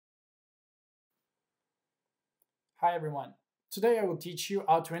Hi everyone. Today I will teach you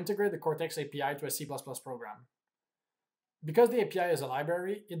how to integrate the KORTEX API to a C++ program. Because the API is a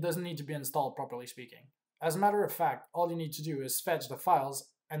library, it doesn't need to be installed properly speaking. As a matter of fact, all you need to do is fetch the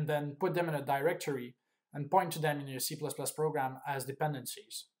files and then put them in a directory and point to them in your C++ program as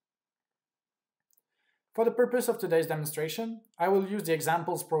dependencies. For the purpose of today's demonstration, I will use the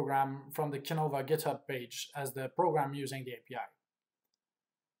examples program from the Kinova GitHub page as the program using the API.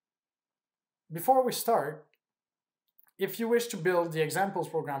 Before we start, if you wish to build the examples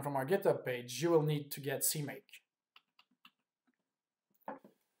program from our GitHub page, you will need to get CMake.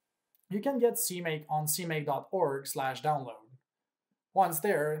 You can get CMake on cmake.org/download. Once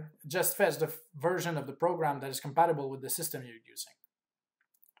there, just fetch the version of the program that is compatible with the system you're using.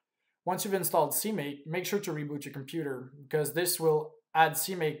 Once you've installed CMake, make sure to reboot your computer because this will add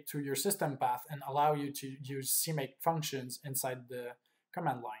CMake to your system path and allow you to use CMake functions inside the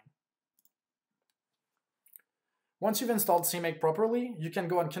command line. Once you've installed CMake properly, you can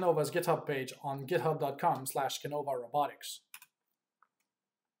go on Kinova's GitHub page on github.com/KinovaRobotics.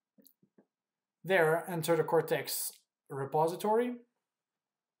 There, enter the KORTEX repository.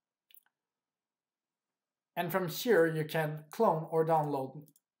 And from here, you can clone or download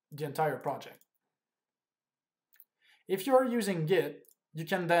the entire project. If you are using Git, you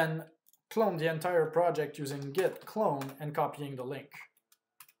can then clone the entire project using git clone and copying the link.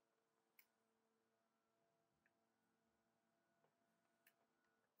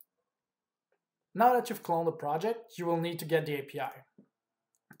 Now that you've cloned the project, you will need to get the API.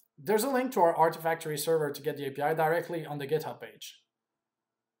 There's a link to our Artifactory server to get the API directly on the GitHub page.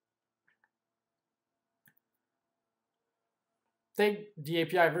 Take the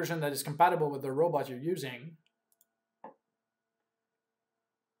API version that is compatible with the robot you're using.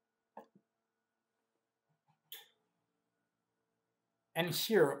 And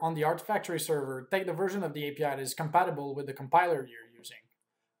here on the Artifactory server, take the version of the API that is compatible with the compiler you're using.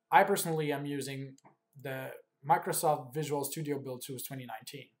 I personally am using the Microsoft Visual Studio Build Tools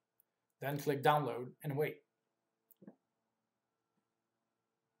 2019. Then click Download and wait.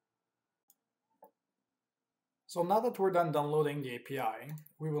 So now that we're done downloading the API,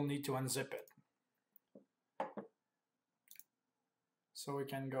 we will need to unzip it. So we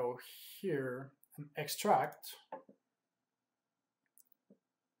can go here and extract.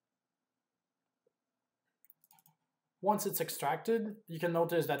 Once it's extracted, you can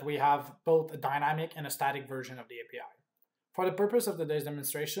notice that we have both a dynamic and a static version of the API. For the purpose of today's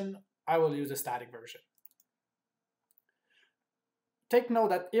demonstration, I will use the static version. Take note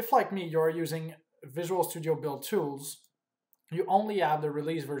that if, like me, you're using Visual Studio Build Tools, you only have the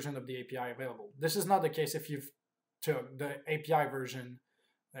release version of the API available. This is not the case if you've took the API version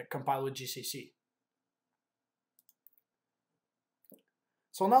that compiled with GCC.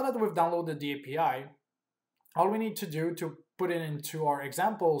 So now that we've downloaded the API, all we need to do to put it into our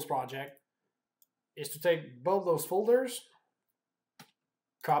examples project is to take both those folders,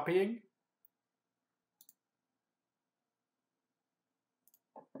 copying,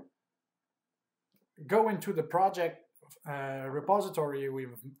 go into the project repository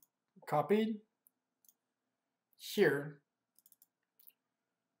we've copied. Here,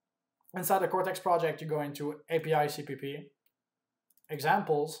 inside the KORTEX project, you go into API CPP,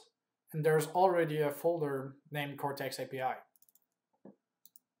 examples, and there's already a folder named KORTEX API.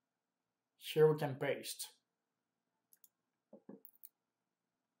 Here we can paste.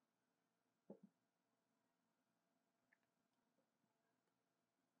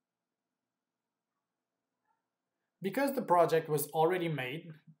 Because the project was already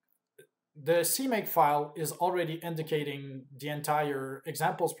made, the CMake file is already indicating the entire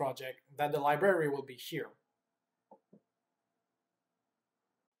examples project that the library will be here.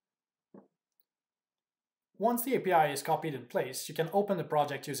 Once the API is copied in place, you can open the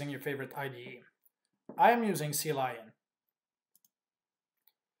project using your favorite IDE. I am using CLion.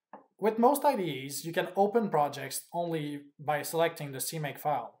 With most IDEs, you can open projects only by selecting the CMake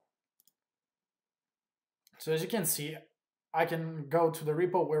file. So as you can see, I can go to the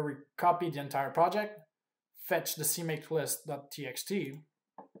repo where we copied the entire project, fetch the cmakelist.txt,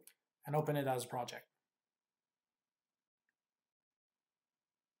 and open it as a project.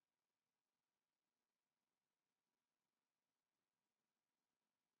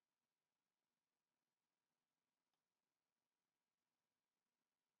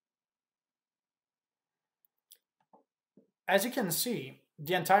 As you can see,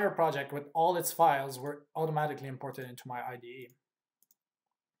 the entire project with all its files were automatically imported into my IDE.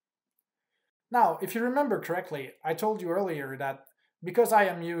 Now, if you remember correctly, I told you earlier that because I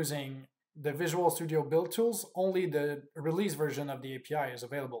am using the Visual Studio Build Tools, only the release version of the API is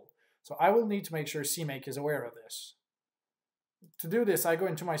available. So I will need to make sure CMake is aware of this. To do this, I go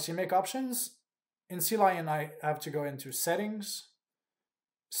into my CMake options. In CLion, I have to go into Settings,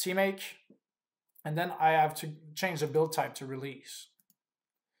 CMake, and then I have to change the build type to release.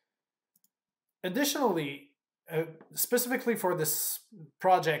 Additionally, specifically for this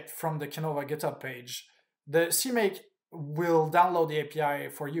project from the Kinova GitHub page, the CMake will download the API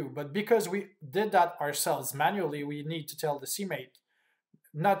for you. But because we did that ourselves manually, we need to tell the CMake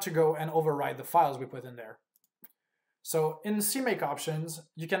not to go and override the files we put in there. So in CMake options,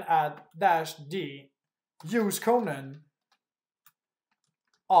 you can add -d use Conan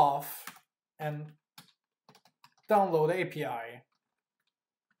off and download API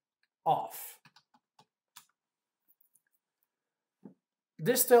off.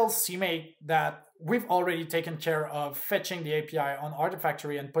 This tells CMake that we've already taken care of fetching the API on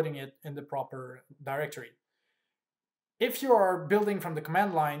Artifactory and putting it in the proper directory. If you are building from the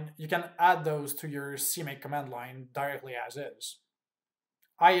command line, you can add those to your CMake command line directly as is.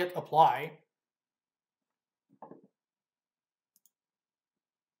 I hit apply.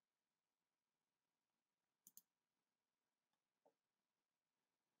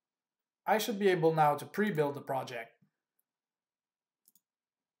 I should be able now to pre-build the project.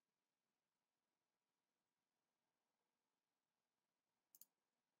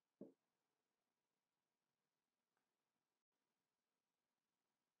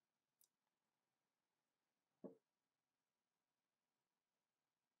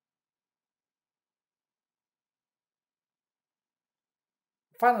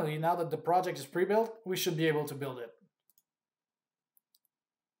 Finally, now that the project is pre-built, we should be able to build it.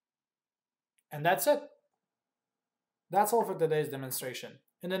 And that's it. That's all for today's demonstration.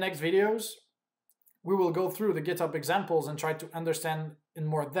 In the next videos, we will go through the GitHub examples and try to understand in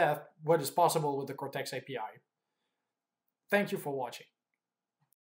more depth what is possible with the KORTEX API. Thank you for watching.